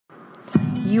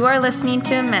You are listening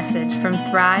to a message from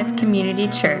Thrive Community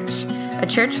Church, a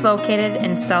church located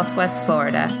in Southwest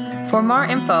Florida. For more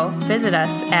info, visit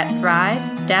us at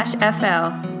thrive-fl.org.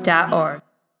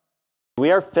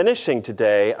 We are finishing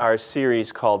today our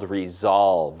series called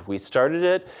Resolve. We started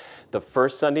it the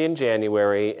first Sunday in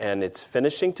January, and it's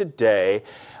finishing today.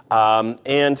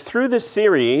 And through this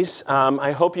series,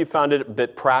 I hope you found it a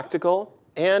bit practical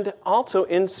and also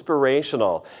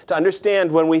inspirational to understand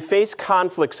when we face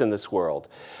conflicts in this world,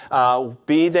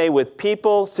 be they with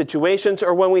people, situations,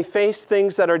 or when we face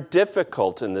things that are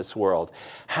difficult in this world,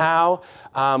 how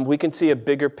we can see a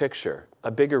bigger picture,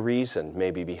 a bigger reason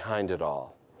maybe behind it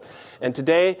all. And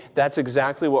today, that's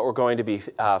exactly what we're going to be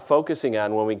focusing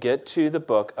on when we get to the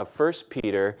book of 1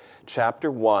 Peter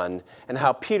chapter 1, and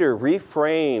how Peter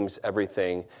reframes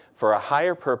everything for a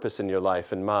higher purpose in your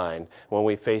life and mine when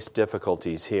we face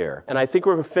difficulties here. And I think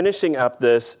we're finishing up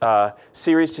this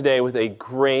series today with a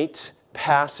great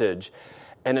passage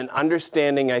and an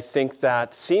understanding, I think,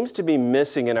 that seems to be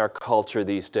missing in our culture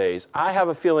these days. I have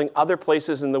a feeling other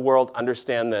places in the world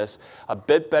understand this a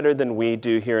bit better than we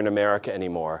do here in America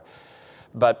anymore.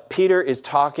 But Peter is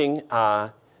talking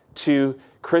to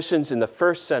Christians in the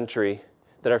first century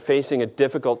that are facing a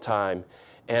difficult time,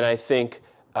 and I think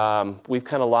we've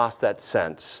kind of lost that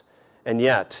sense. And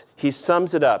yet, he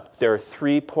sums it up. There are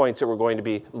 3 points that we're going to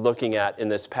be looking at in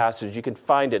this passage. You can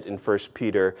find it in 1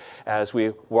 Peter as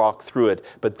we walk through it.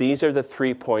 But these are the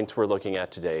 3 points we're looking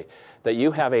at today. That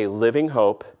you have a living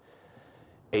hope,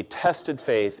 a tested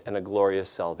faith, and a glorious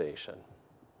salvation.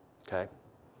 Okay?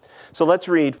 So let's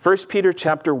read 1 Peter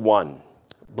chapter 1.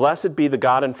 Blessed be the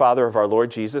God and Father of our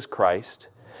Lord Jesus Christ.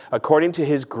 According to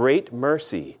his great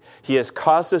mercy, he has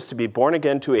caused us to be born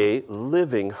again to a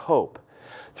living hope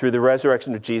through the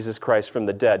resurrection of Jesus Christ from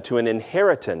the dead, to an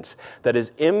inheritance that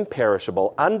is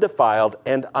imperishable, undefiled,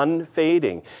 and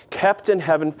unfading, kept in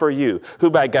heaven for you, who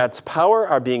by God's power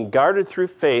are being guarded through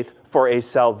faith for a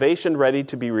salvation ready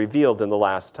to be revealed in the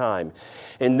last time.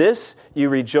 In this you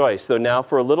rejoice, though now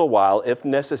for a little while, if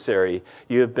necessary,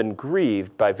 you have been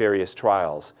grieved by various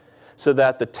trials, so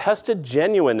that the tested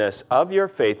genuineness of your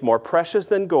faith, more precious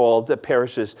than gold that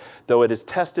perishes, though it is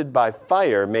tested by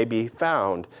fire, may be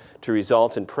found to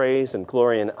result in praise and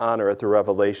glory and honor at the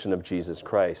revelation of Jesus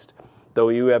Christ. Though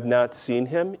you have not seen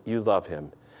him, you love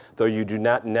him. Though you do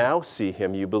not now see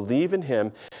him, you believe in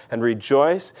him and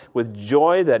rejoice with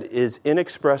joy that is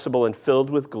inexpressible and filled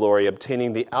with glory,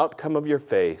 obtaining the outcome of your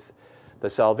faith, the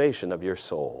salvation of your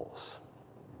souls.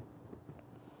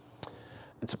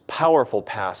 It's a powerful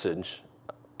passage.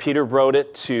 Peter wrote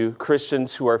it to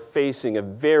Christians who are facing a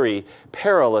very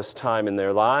perilous time in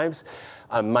their lives.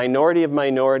 A minority of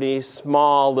minorities,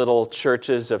 small little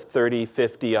churches of 30,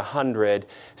 50, 100,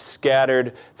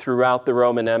 scattered throughout the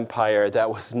Roman Empire.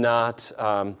 That was not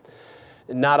a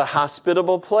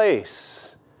hospitable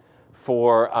place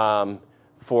for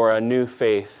a new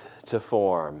faith to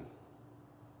form.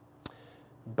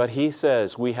 But he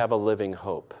says we have a living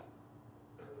hope.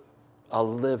 A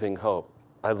living hope.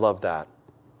 I love that.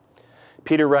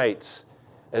 Peter writes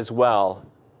as well,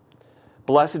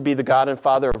 blessed be the God and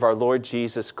Father of our Lord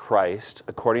Jesus Christ.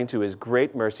 According to his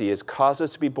great mercy, he has caused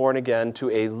us to be born again to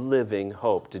a living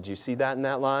hope. Did you see that in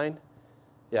that line?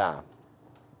 Yeah.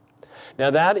 Now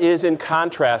that is in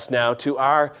contrast now to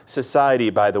our society,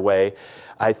 by the way.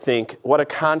 I think what a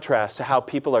contrast to how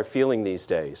people are feeling these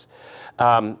days.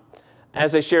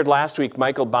 As I shared last week,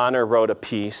 Michael Bonner wrote a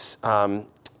piece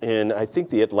in, I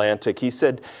think, The Atlantic. He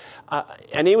said,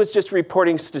 and he was just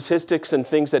reporting statistics and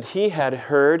things that he had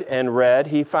heard and read.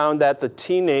 He found that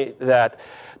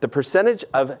the percentage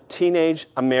of teenage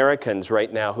Americans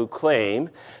right now who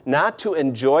claim not to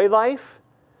enjoy life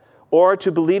or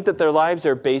to believe that their lives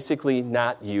are basically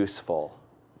not useful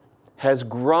has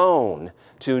grown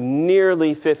to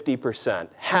nearly 50%.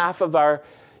 Half of our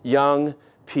young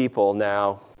people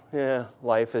now,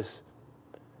 life is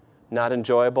not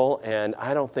enjoyable, and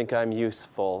I don't think I'm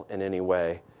useful in any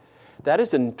way. That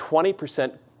is a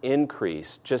 20%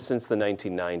 increase just since the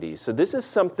 1990s. So this is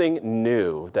something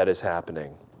new that is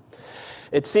happening.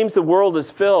 It seems the world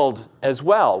is filled as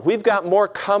well. We've got more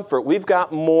comfort. We've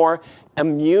got more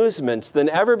amusements than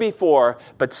ever before,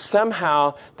 but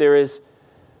somehow there is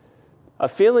a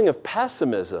feeling of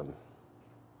pessimism.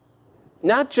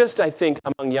 Not just, I think,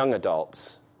 among young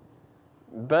adults,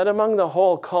 but among the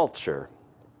whole culture.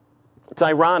 It's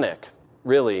ironic,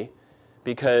 really,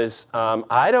 because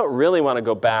I don't really want to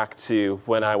go back to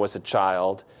when I was a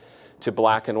child, to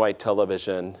black and white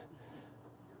television,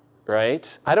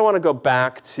 right? I don't want to go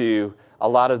back to a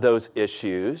lot of those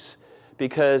issues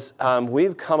because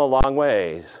we've come a long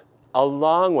ways. a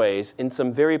long ways in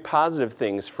some very positive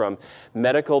things, from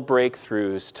medical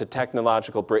breakthroughs to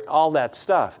technological all that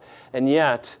stuff. And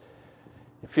yet,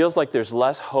 it feels like there's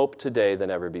less hope today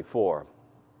than ever before.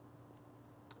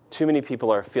 Too many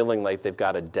people are feeling like they've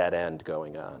got a dead end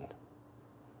going on.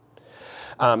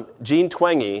 Jean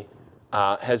Twenge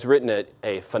has written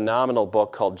a phenomenal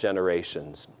book called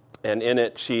Generations. And in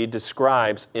it, she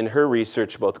describes, in her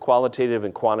research, both qualitative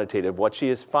and quantitative, what she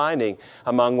is finding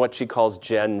among what she calls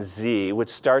Gen Z,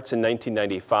 which starts in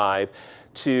 1995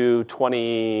 to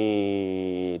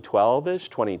 2012-ish,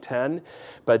 2010.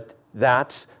 But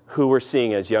that's who we're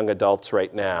seeing as young adults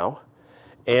right now.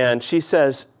 And she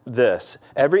says this: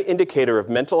 every indicator of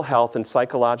mental health and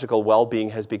psychological well-being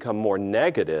has become more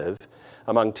negative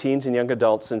among teens and young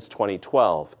adults since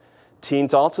 2012.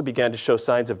 Teens also began to show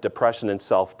signs of depression and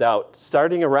self-doubt.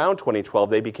 Starting around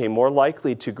 2012, they became more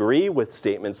likely to agree with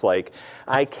statements like,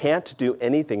 "I can't do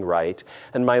anything right,"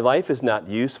 and "my life is not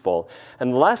useful,"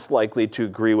 and less likely to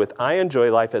agree with, "I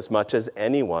enjoy life as much as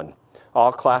anyone."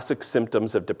 All classic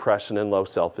symptoms of depression and low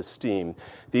self-esteem.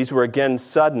 These were again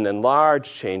sudden and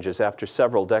large changes after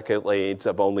several decades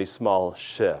of only small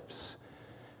shifts.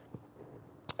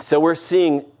 So we're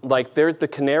seeing, like, they're the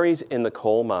canaries in the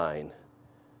coal mine,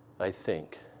 I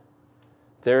think.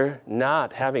 They're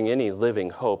not having any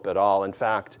living hope at all. In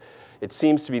fact, it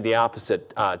seems to be the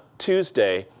opposite.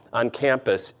 Tuesday on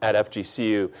campus at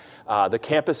FGCU, the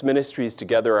campus ministries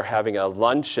together are having a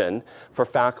luncheon for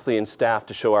faculty and staff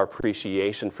to show our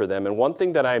appreciation for them. And one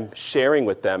thing that I'm sharing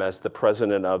with them as the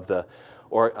president of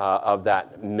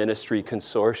that ministry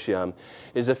consortium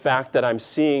is the fact that I'm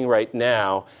seeing right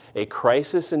now a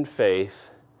crisis in faith,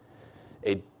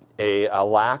 a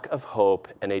lack of hope,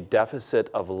 and a deficit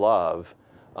of love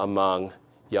among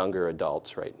younger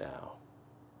adults right now.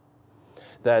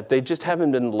 That they just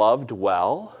haven't been loved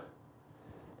well.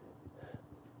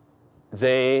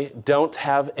 They don't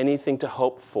have anything to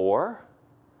hope for,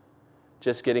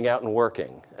 just getting out and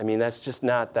working. I mean, that's just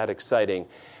not that exciting.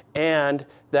 And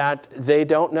that they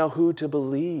don't know who to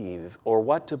believe or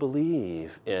what to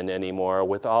believe in anymore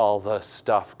with all the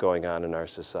stuff going on in our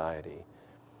society.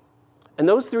 And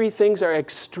those three things are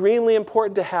extremely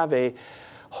important to have a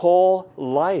whole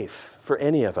life for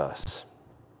any of us.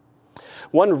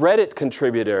 One Reddit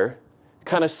contributor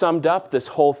kind of summed up this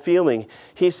whole feeling.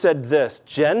 He said this: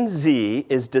 Gen Z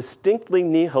is distinctly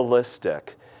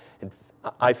nihilistic.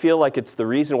 I feel like it's the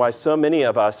reason why so many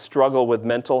of us struggle with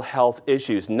mental health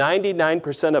issues.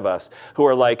 99% of us who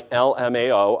are like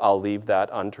LMAO, I'll leave that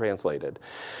untranslated.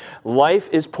 Life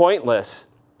is pointless,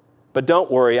 but don't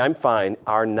worry, I'm fine,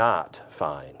 are not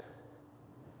fine.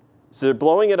 So they're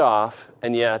blowing it off,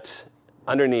 and yet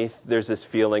underneath there's this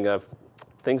feeling of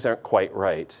things aren't quite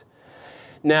right.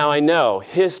 Now I know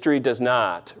history does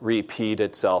not repeat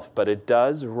itself, but it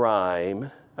does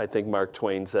rhyme, I think Mark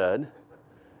Twain said.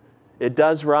 It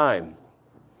does rhyme.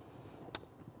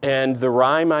 And the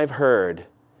rhyme I've heard,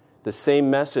 the same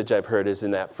message I've heard, is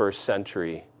in that first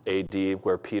century AD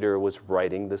where Peter was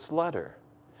writing this letter.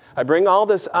 I bring all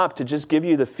this up to just give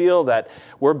you the feel that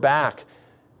we're back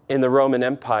in the Roman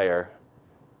Empire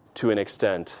to an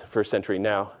extent, first century.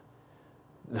 Now,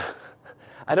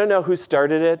 I don't know who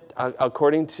started it.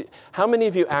 According to, how many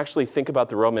of you actually think about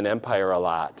the Roman Empire a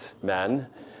lot, men?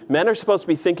 Men are supposed to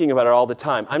be thinking about it all the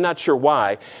time. I'm not sure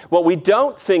why. What we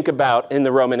don't think about in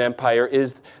the Roman Empire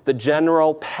is the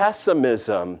general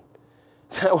pessimism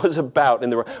that was about in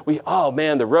the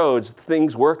the roads,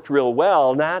 things worked real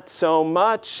well. Not so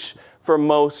much for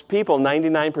most people.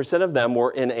 99% of them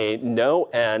were in a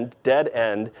no-end,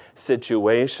 dead-end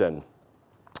situation.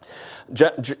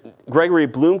 Gregory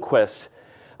Bloomquist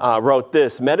wrote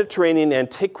this: Mediterranean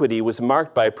antiquity was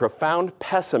marked by profound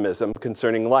pessimism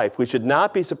concerning life. We should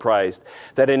not be surprised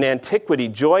that in antiquity,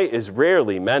 joy is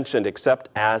rarely mentioned except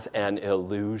as an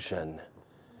illusion.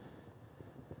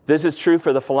 This is true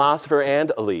for the philosopher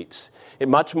and elites, and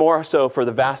much more so for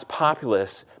the vast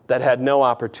populace that had no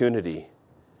opportunity.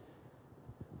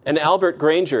 And Albert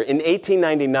Granger in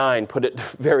 1899 put it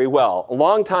very well, a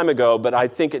long time ago, but I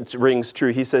think it rings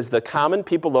true. He says, the common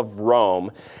people of Rome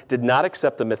did not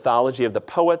accept the mythology of the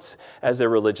poets as their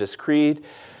religious creed,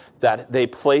 that they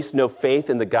placed no faith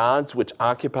in the gods which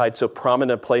occupied so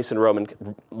prominent a place in Roman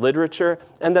literature,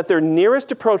 and that their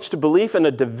nearest approach to belief in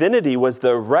a divinity was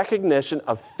the recognition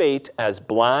of fate as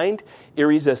blind,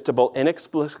 irresistible,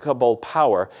 inexplicable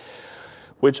power,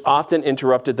 which often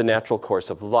interrupted the natural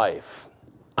course of life.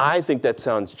 I think that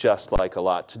sounds just like a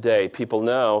lot today. People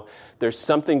know there's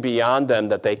something beyond them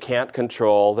that they can't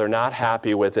control. They're not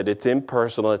happy with it. It's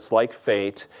impersonal. It's like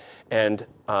fate. And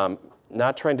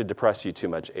not trying to depress you too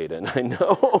much, Aiden, I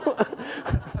know.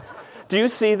 Do you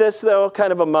see this, though,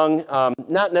 kind of among,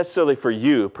 not necessarily for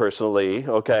you personally,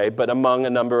 okay, but among a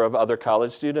number of other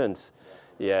college students?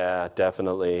 Yeah,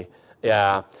 definitely.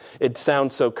 Yeah, it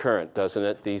sounds so current, doesn't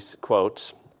it, these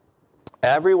quotes?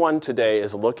 Everyone today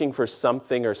is looking for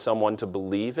something or someone to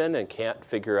believe in and can't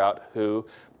figure out who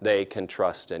they can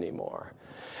trust anymore.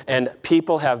 And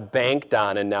people have banked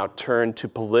on and now turned to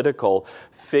political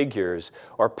figures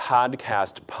or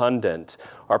podcast pundits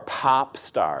or pop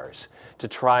stars to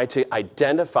try to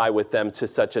identify with them to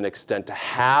such an extent to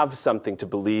have something to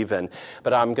believe in.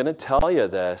 But I'm going to tell you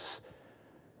this,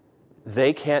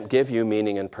 they can't give you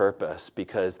meaning and purpose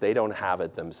because they don't have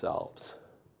it themselves.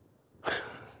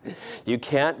 You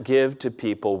can't give to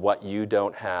people what you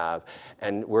don't have,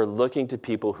 and we're looking to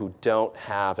people who don't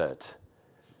have it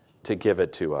to give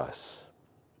it to us.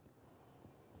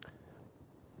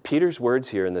 Peter's words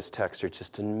here in this text are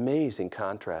just an amazing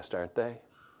contrast, aren't they?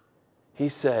 He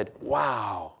said,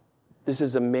 wow, this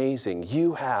is amazing.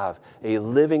 You have a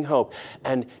living hope.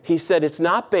 And he said it's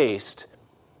not based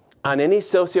on any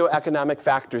socioeconomic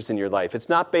factors in your life. It's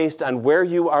not based on where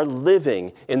you are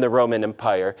living in the Roman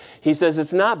Empire. He says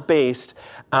it's not based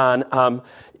on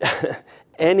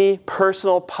any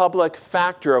personal public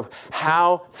factor of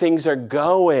how things are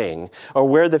going or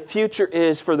where the future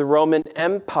is for the Roman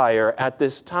Empire at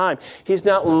this time. He's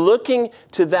not looking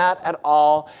to that at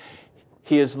all.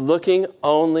 He is looking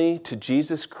only to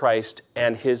Jesus Christ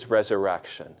and his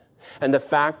resurrection. And the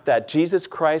fact that Jesus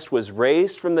Christ was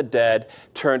raised from the dead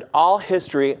turned all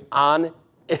history on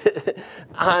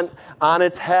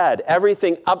its head.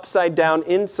 Everything upside down,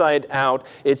 inside out.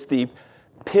 It's the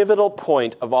pivotal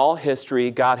point of all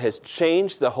history. God has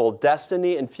changed the whole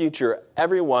destiny and future of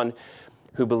everyone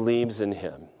who believes in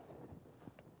him.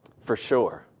 For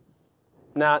sure.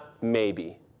 Not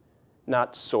maybe.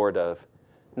 Not sort of.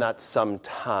 Not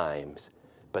sometimes.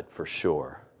 But for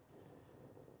sure.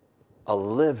 A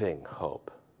living hope.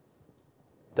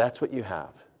 That's what you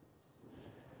have.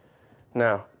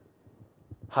 Now,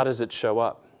 how does it show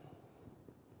up?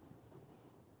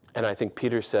 And I think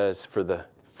Peter says for the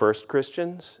first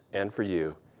Christians and for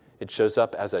you, it shows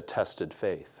up as a tested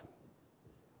faith.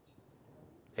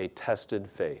 A tested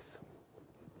faith.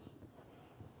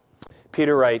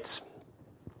 Peter writes,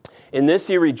 "In this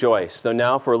you rejoice, though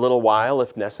now for a little while,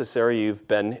 if necessary, you've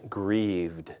been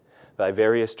grieved by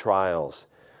various trials,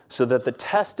 so that the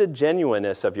tested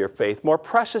genuineness of your faith, more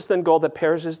precious than gold that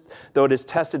perishes, though it is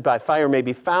tested by fire, may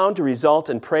be found to result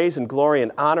in praise and glory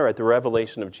and honor at the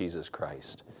revelation of Jesus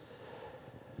Christ."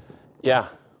 Yeah,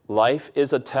 life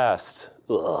is a test.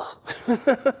 Ugh.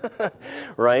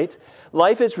 Right?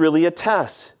 Life is really a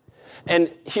test.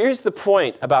 And here's the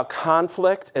point about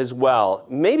conflict as well.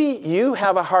 Maybe you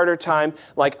have a harder time,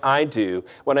 like I do,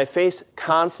 when I face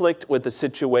conflict with the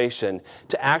situation,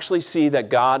 to actually see that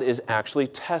God is actually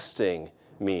testing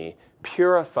me,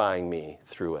 purifying me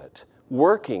through it,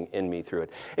 working in me through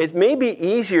it. It may be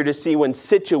easier to see when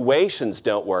situations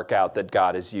don't work out that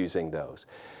God is using those.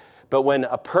 But when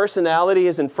a personality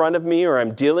is in front of me or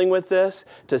I'm dealing with this,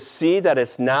 to see that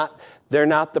they're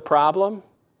not the problem.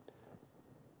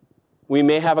 We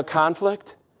may have a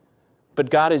conflict, but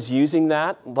God is using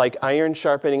that, like iron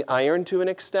sharpening iron to an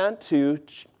extent, to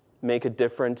make a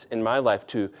difference in my life,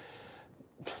 to,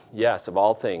 yes, of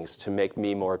all things, to make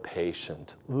me more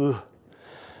patient. Ugh.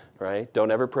 Right?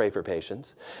 Don't ever pray for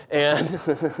patience. And,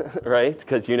 right?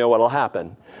 Because you know what will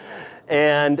happen.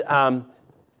 And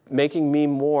making me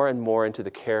more and more into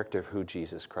the character of who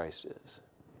Jesus Christ is.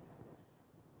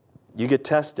 You get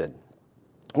tested.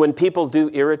 When people do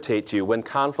irritate you, when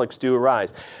conflicts do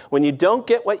arise, when you don't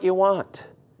get what you want,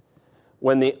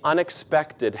 when the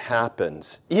unexpected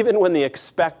happens, even when the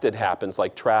expected happens,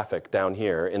 like traffic down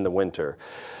here in the winter,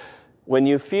 when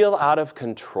you feel out of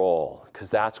control, because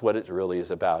that's what it really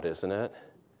is about, isn't it?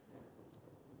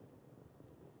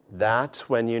 That's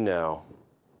when you know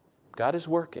God is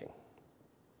working.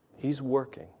 He's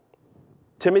working.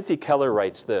 Timothy Keller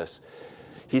writes this.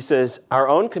 He says, "Our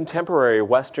own contemporary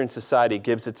Western society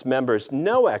gives its members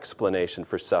no explanation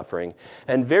for suffering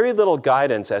and very little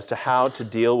guidance as to how to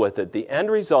deal with it. The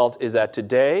end result is that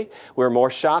today we're more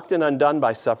shocked and undone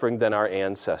by suffering than our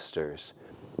ancestors."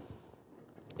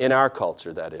 In our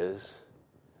culture, that is,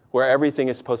 where everything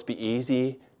is supposed to be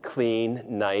easy, clean,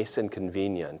 nice, and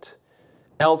convenient.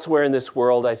 Elsewhere in this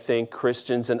world, I think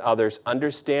Christians and others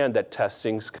understand that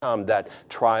testings come, that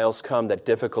trials come, that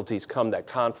difficulties come, that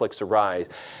conflicts arise,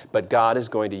 but God is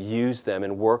going to use them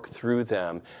and work through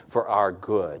them for our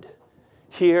good.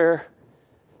 Here,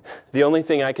 the only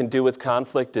thing I can do with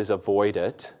conflict is avoid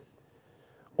it,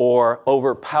 or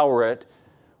overpower it,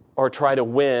 or try to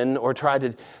win, or try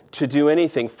to do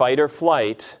anything, fight or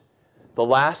flight. The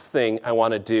last thing I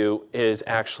want to do is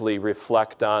actually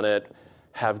reflect on it,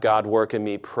 have God work in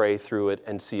me, pray through it,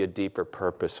 and see a deeper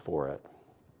purpose for it.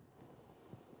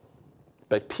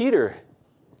 But Peter,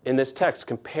 in this text,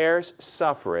 compares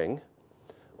suffering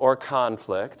or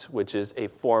conflict, which is a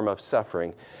form of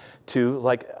suffering, to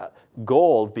like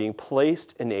gold being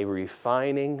placed in a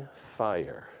refining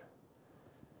fire,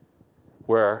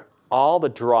 where all the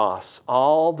dross,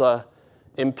 all the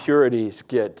impurities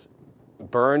get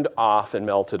burned off and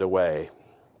melted away.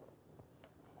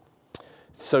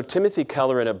 So Timothy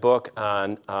Keller, in a book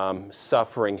on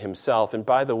suffering himself, and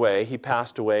by the way, he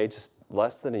passed away just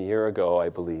less than a year ago, I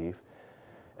believe,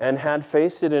 and had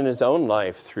faced it in his own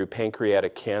life through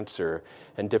pancreatic cancer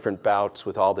and different bouts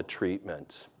with all the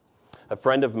treatments. A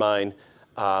friend of mine,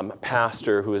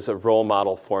 pastor who is a role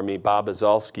model for me, Bob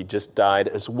Azalski, just died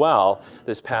as well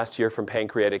this past year from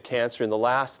pancreatic cancer. In the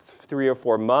last 3 or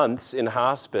 4 months in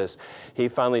hospice, he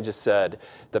finally just said,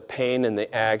 the pain and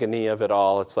the agony of it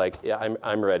all, it's like, yeah,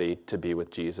 I'm ready to be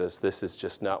with Jesus. This is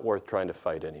just not worth trying to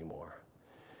fight anymore.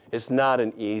 It's not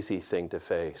an easy thing to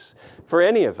face. For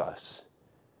any of us,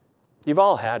 you've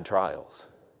all had trials.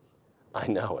 I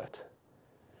know it.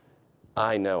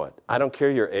 I know it. I don't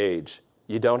care your age.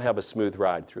 You don't have a smooth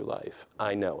ride through life.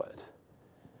 I know it.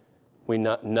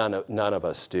 None of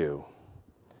us do.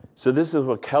 So this is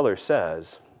what Keller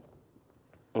says.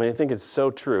 And I think it's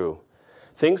so true.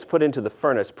 Things put into the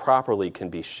furnace properly can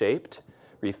be shaped,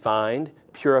 refined,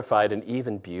 purified, and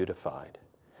even beautified.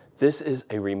 This is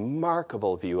a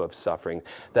remarkable view of suffering,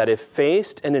 that if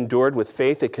faced and endured with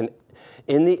faith, it can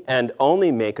in the end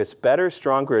only make us better,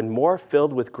 stronger, and more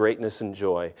filled with greatness and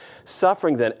joy.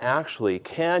 Suffering then actually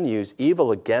can use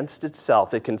evil against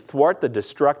itself. It can thwart the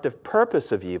destructive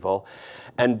purpose of evil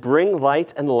and bring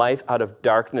light and life out of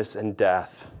darkness and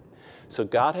death. So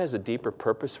God has a deeper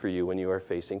purpose for you when you are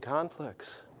facing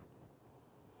conflicts.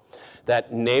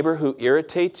 That neighbor who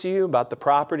irritates you about the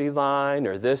property line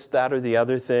or this, that, or the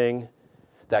other thing,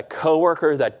 that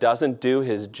coworker that doesn't do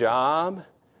his job,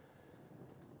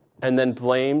 and then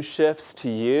blame shifts to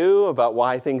you about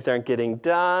why things aren't getting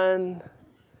done.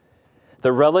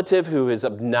 The relative who is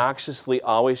obnoxiously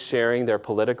always sharing their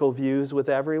political views with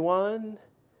everyone.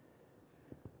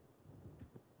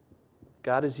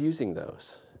 God is using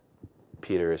those,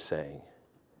 Peter is saying,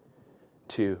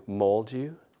 to mold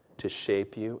you, to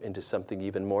shape you into something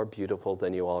even more beautiful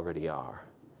than you already are.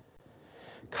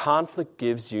 Conflict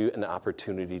gives you an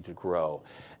opportunity to grow.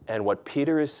 And what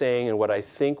Peter is saying, and what I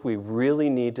think we really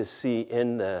need to see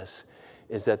in this,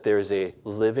 is that there is a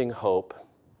living hope,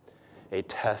 a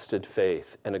tested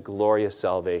faith, and a glorious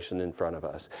salvation in front of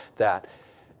us. That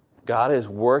God is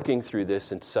working through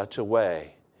this in such a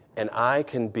way, and I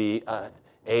can be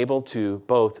able to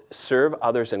both serve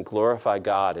others and glorify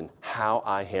God in how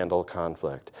I handle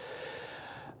conflict.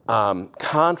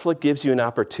 Conflict gives you an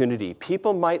opportunity.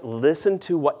 People might listen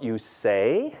to what you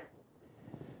say,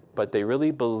 but they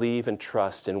really believe and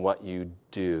trust in what you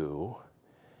do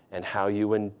and how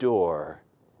you endure,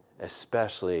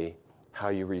 especially how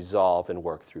you resolve and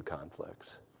work through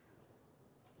conflicts.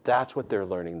 That's what they're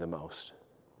learning the most.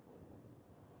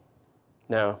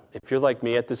 Now, if you're like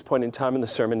me at this point in time in the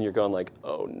sermon, you're going like,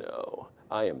 oh no,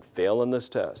 I am failing this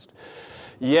test.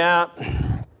 Yeah,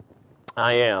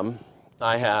 I am.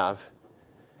 I have.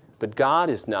 But God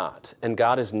is not, and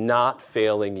God is not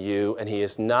failing you, and He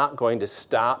is not going to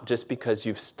stop just because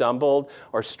you've stumbled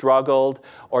or struggled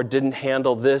or didn't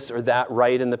handle this or that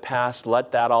right in the past.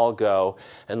 Let that all go.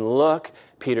 And look,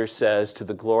 Peter says, to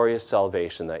the glorious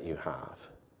salvation that you have.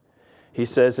 He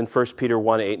says in 1 Peter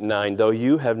 1:8-9, though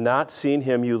you have not seen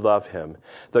Him, you love Him.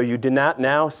 Though you do not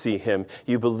now see Him,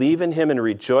 you believe in Him and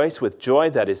rejoice with joy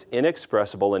that is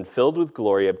inexpressible and filled with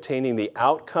glory, obtaining the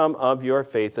outcome of your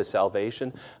faith, the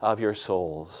salvation of your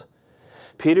souls.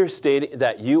 Peter stated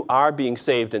that you are being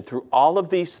saved, and through all of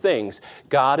these things,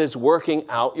 God is working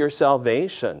out your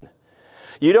salvation.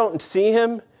 You don't see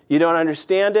Him, you don't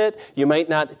understand it, you might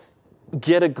not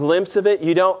get a glimpse of it.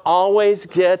 You don't always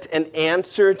get an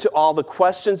answer to all the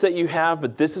questions that you have,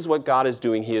 but this is what God is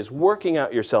doing. He is working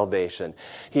out your salvation.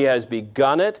 He has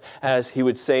begun it, as he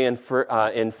would say in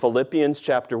Philippians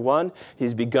chapter 1.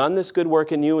 He's begun this good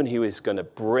work in you, and He is going to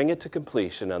bring it to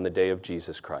completion on the day of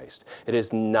Jesus Christ. It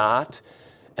is not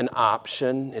an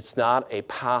option. It's not a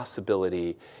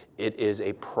possibility. It is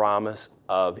a promise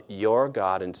of your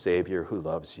God and Savior who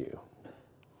loves you.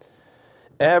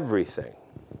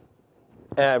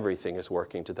 Everything is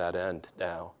working to that end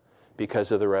now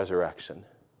because of the resurrection.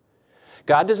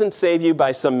 God doesn't save you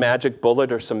by some magic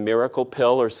bullet or some miracle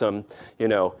pill or some,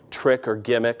 trick or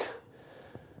gimmick.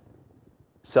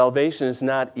 Salvation is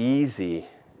not easy.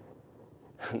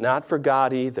 Not for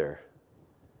God either,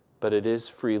 but it is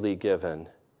freely given.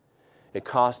 It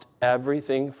cost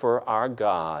everything for our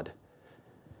God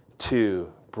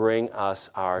to bring us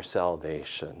our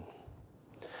salvation.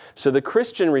 So the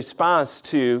Christian response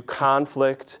to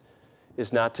conflict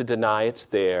is not to deny it's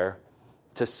there,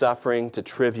 to suffering, to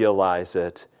trivialize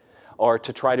it, or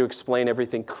to try to explain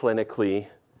everything clinically,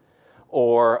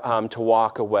 or to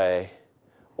walk away,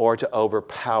 or to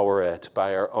overpower it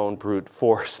by our own brute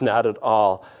force. Not at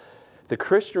all. The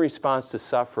Christian response to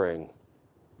suffering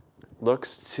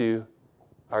looks to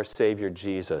our Savior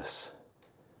Jesus,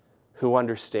 who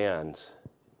understands,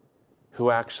 who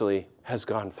actually has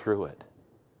gone through it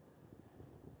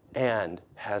and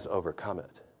has overcome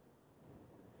it.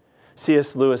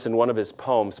 C.S. Lewis, in one of his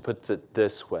poems, puts it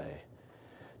this way: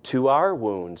 to our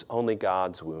wounds, only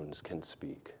God's wounds can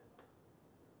speak.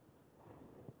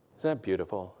 Isn't that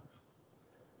beautiful?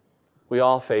 We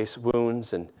all face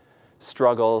wounds and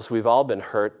struggles. We've all been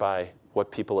hurt by what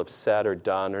people have said or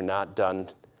done or not done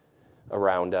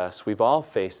around us. We've all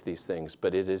faced these things,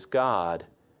 but it is God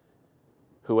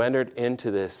who entered into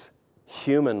this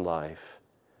human life,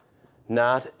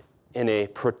 not in a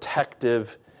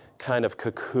protective kind of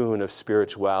cocoon of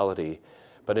spirituality,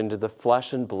 but into the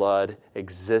flesh and blood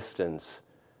existence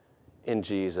in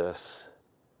Jesus,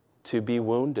 to be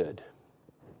wounded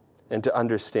and to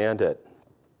understand it.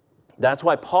 That's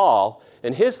why Paul,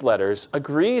 in his letters,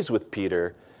 agrees with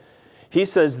Peter. He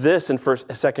says this in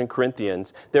 2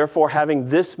 Corinthians, therefore, having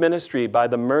this ministry by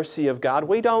the mercy of God,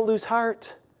 we don't lose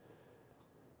heart.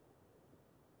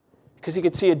 Because he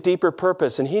could see a deeper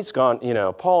purpose, and he's gone,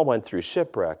 Paul went through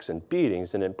shipwrecks and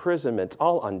beatings and imprisonments,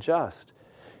 all unjust.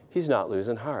 He's not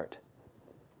losing heart.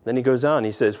 Then he goes on,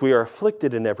 he says, we are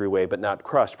afflicted in every way, but not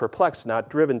crushed, perplexed, not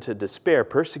driven to despair,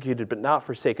 persecuted, but not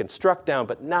forsaken, struck down,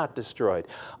 but not destroyed,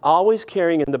 always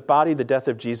carrying in the body the death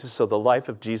of Jesus, so the life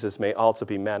of Jesus may also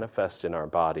be manifest in our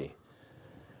body.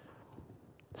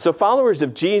 So followers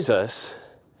of Jesus,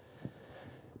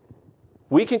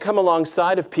 we can come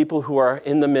alongside of people who are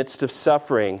in the midst of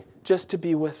suffering just to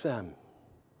be with them.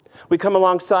 We come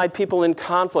alongside people in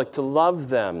conflict to love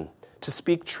them, to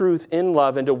speak truth in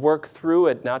love and to work through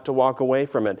it, not to walk away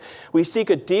from it. We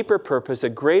seek a deeper purpose, a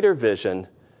greater vision.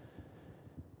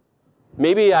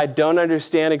 Maybe I don't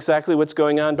understand exactly what's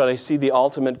going on, but I see the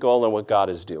ultimate goal and what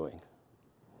God is doing.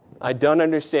 I don't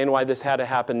understand why this had to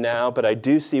happen now, but I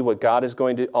do see what God is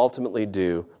going to ultimately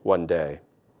do one day.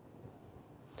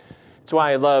 That's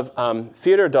why I love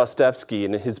Fyodor Dostoevsky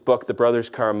in his book, The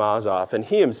Brothers Karamazov, and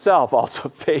he himself also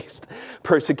faced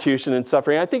persecution and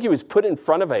suffering. I think he was put in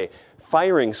front of a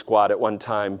firing squad at one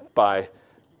time by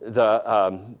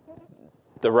the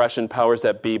Russian powers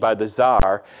that be, by the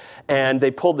Tsar, and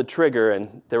they pulled the trigger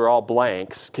and they were all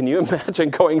blanks. Can you imagine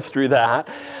going through that?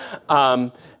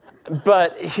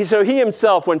 But he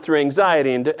himself went through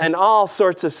anxiety and all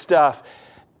sorts of stuff,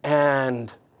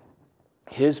 and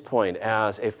his point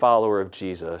as a follower of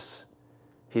Jesus,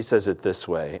 he says it this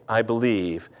way: I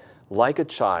believe, like a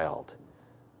child,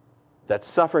 that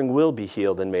suffering will be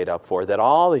healed and made up for, that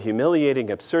all the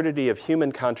humiliating absurdity of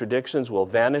human contradictions will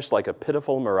vanish like a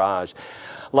pitiful mirage,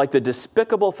 like the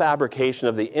despicable fabrication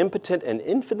of the impotent and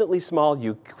infinitely small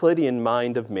Euclidean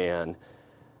mind of man,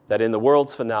 that in the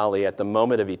world's finale, at the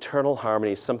moment of eternal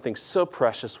harmony, something so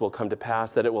precious will come to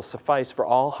pass that it will suffice for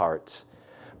all hearts,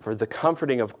 for the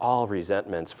comforting of all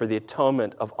resentments, for the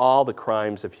atonement of all the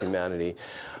crimes of humanity,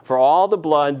 for all the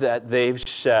blood that they've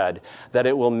shed, that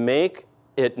it will make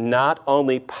it not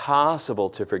only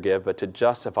possible to forgive, but to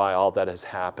justify all that has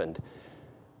happened.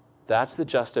 That's the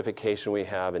justification we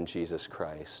have in Jesus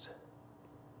Christ.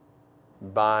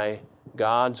 By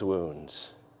God's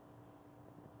wounds,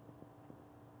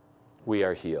 we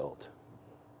are healed.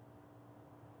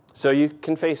 So you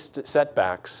can face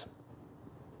setbacks.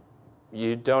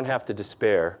 You don't have to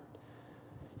despair.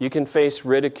 You can face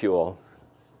ridicule,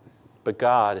 but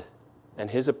God and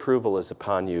His approval is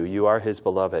upon you. You are His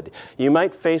beloved. You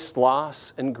might face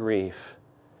loss and grief.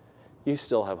 You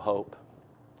still have hope.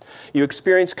 You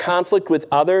experience conflict with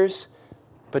others,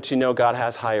 but you know God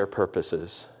has higher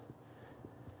purposes.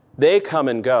 They come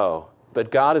and go,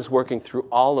 but God is working through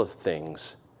all of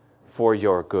things for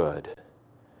your good.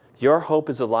 Your hope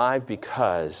is alive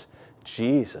because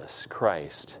Jesus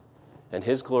Christ and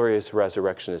His glorious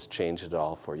resurrection has changed it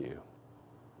all for you.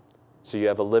 So you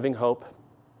have a living hope,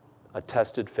 a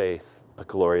tested faith, a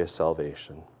glorious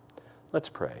salvation. Let's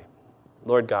pray.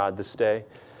 Lord God, this day,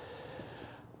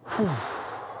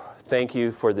 thank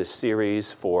you for this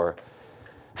series, for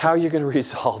how you're going to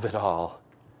resolve it all.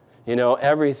 You know,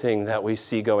 everything that we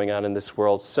see going on in this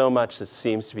world, so much that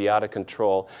seems to be out of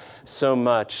control, so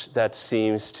much that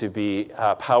seems to be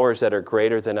powers that are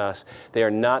greater than us. They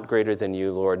are not greater than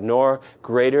you, Lord, nor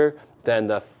greater than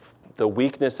the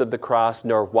weakness of the cross,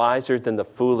 nor wiser than the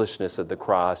foolishness of the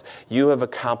cross. You have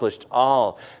accomplished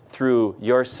all through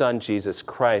your Son, Jesus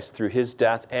Christ, through his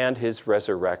death and his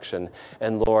resurrection.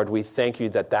 And Lord, we thank you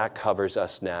that that covers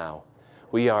us now.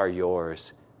 We are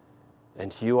yours,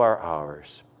 and you are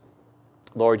ours.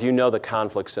 Lord, you know the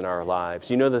conflicts in our lives.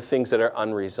 You know the things that are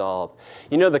unresolved.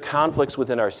 You know the conflicts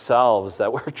within ourselves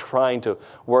that we're trying to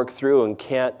work through and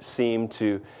can't seem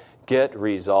to get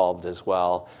resolved as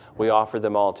well. We offer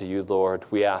them all to you, Lord.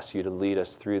 We ask you to lead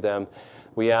us through them.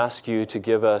 We ask you to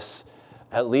give us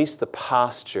at least the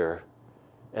posture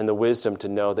and the wisdom to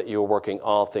know that you are working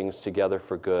all things together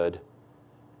for good.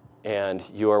 And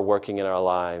you are working in our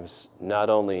lives, not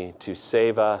only to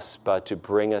save us, but to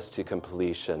bring us to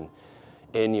completion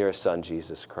in your Son,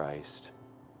 Jesus Christ.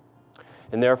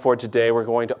 And therefore, today we're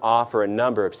going to offer a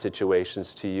number of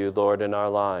situations to you, Lord, in our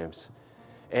lives,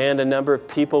 and a number of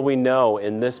people we know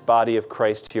in this body of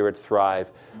Christ here at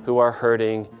Thrive who are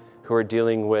hurting, who are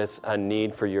dealing with a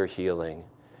need for your healing.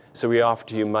 So we offer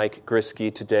to you Mike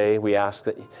Grisky today. We ask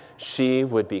that she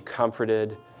would be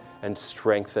comforted and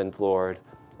strengthened, Lord,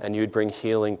 and you'd bring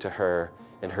healing to her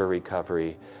in her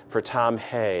recovery. For Tom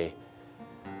Hay,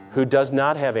 who does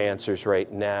not have answers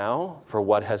right now for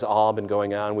what has all been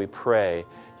going on, we pray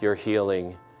your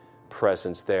healing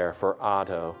presence there. For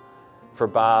Otto, for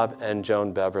Bob and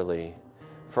Joan Beverly,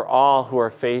 for all who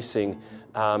are facing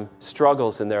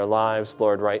struggles in their lives,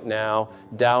 Lord, right now,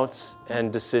 doubts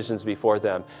and decisions before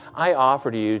them. I offer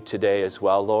to you today as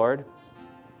well, Lord,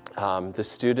 the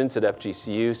students at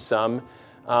FGCU, some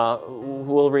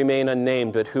will remain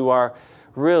unnamed, but who are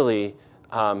really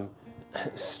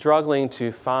struggling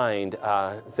to find,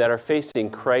 that are facing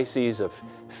crises of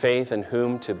faith in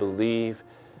whom to believe,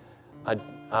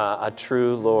 a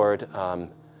true, Lord,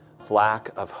 lack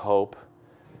of hope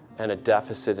and a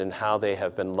deficit in how they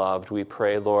have been loved. We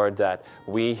pray, Lord, that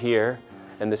we here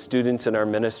and the students in our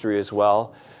ministry as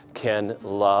well can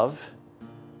love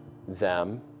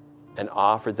them and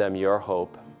offer them your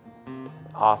hope,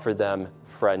 offer them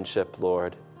friendship,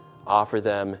 Lord, offer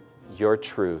them your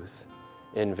truth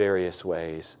in various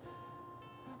ways.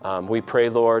 We pray,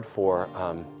 Lord, for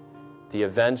the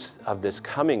events of this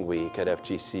coming week at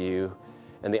FGCU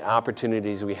and the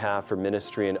opportunities we have for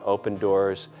ministry and open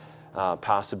doors,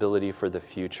 possibility for the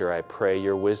future. I pray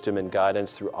your wisdom and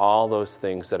guidance through all those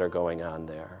things that are going on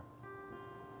there.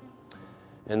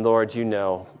 And Lord, you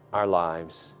know our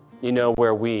lives. You know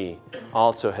where we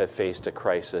also have faced a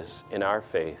crisis in our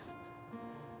faith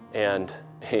and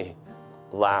a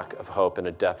lack of hope and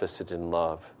a deficit in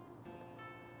love.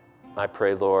 I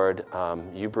pray, Lord,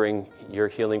 you bring your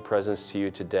healing presence to you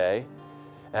today.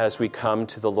 As we come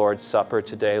to the Lord's Supper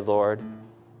today, Lord,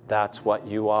 that's what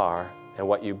you are and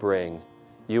what you bring.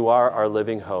 You are our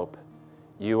living hope.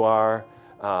 You are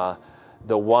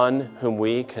the one whom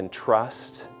we can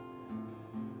trust.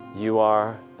 You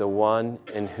are the one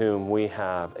in whom we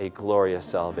have a glorious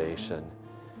salvation.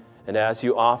 And as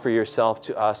you offer yourself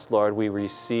to us, Lord, we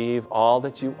receive all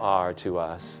that you are to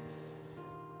us,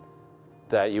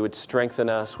 that you would strengthen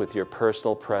us with your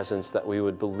personal presence, that we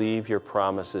would believe your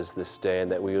promises this day,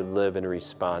 and that we would live in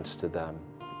response to them.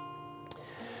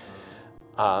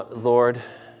 Lord,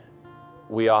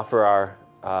 we offer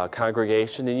our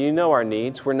congregation, and you know our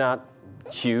needs. We're not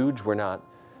huge. We're not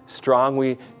strong.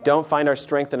 We don't find our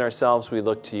strength in ourselves. We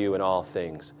look to you in all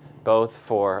things, both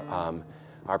for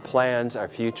our plans, our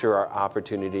future, our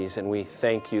opportunities. And we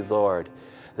thank you, Lord,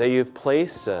 that you've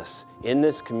placed us in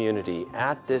this community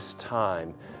at this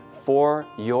time for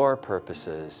your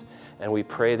purposes. And we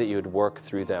pray that you would work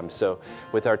through them. So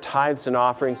with our tithes and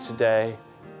offerings today,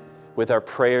 with our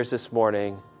prayers this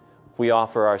morning, we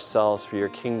offer ourselves for your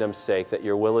kingdom's sake, that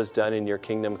your will is done and your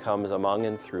kingdom comes among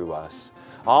and through us.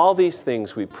 All these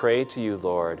things we pray to you,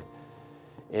 Lord,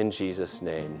 in Jesus'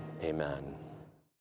 name, amen.